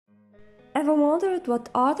Ever wondered what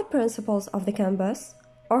are the principles of the canvas?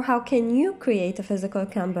 Or how can you create a physical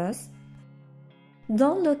canvas?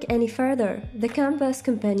 Don't look any further, the Canvas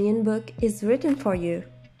companion book is written for you.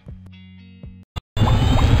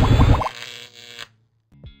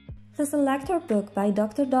 The Selector book by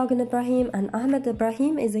Dr. Dogan Ibrahim and Ahmed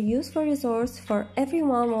Ibrahim is a useful resource for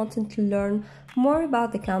everyone wanting to learn more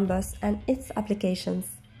about the canvas and its applications.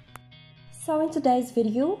 So in today's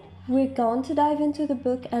video, we're going to dive into the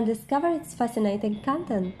book and discover its fascinating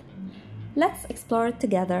content. Let's explore it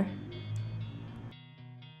together.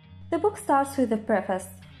 The book starts with a preface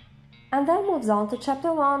and then moves on to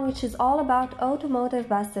chapter 1, which is all about automotive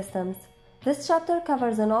bus systems. This chapter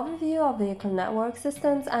covers an overview of vehicle network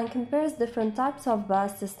systems and compares different types of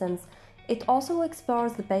bus systems. It also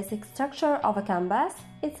explores the basic structure of a CAN bus,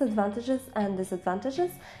 its advantages and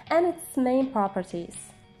disadvantages, and its main properties.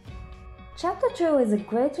 Chapter 2 is a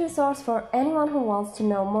great resource for anyone who wants to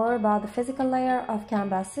know more about the physical layer of CAN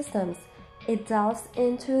bus systems. It delves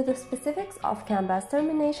into the specifics of CAN bus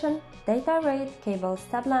termination, data rate, cable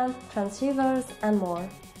step length, transceivers, and more.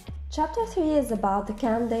 Chapter 3 is about the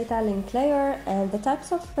CAN data link layer and the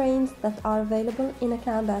types of frames that are available in a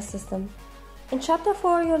CAN bus system. In Chapter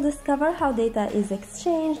 4, you'll discover how data is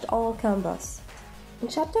exchanged on CAN bus. In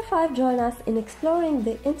Chapter 5, join us in exploring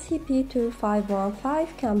the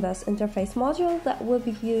MCP2515 CAN bus interface module that will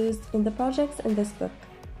be used in the projects in this book.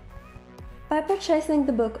 By purchasing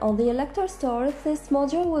the book on the Elector store, this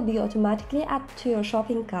module will be automatically added to your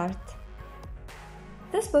shopping cart.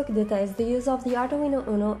 This book details the use of the Arduino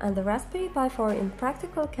Uno and the Raspberry Pi 4 in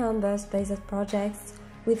practical CAN bus-based projects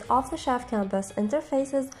with off-the-shelf CAN bus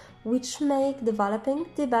interfaces, which make developing,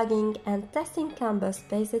 debugging, and testing CAN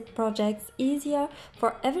bus-based projects easier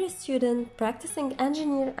for every student, practicing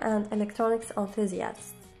engineer, and electronics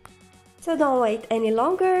enthusiast. So don't wait any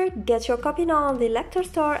longer, get your copy now on the Elector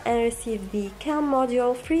store and receive the CAN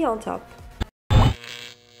module free on top.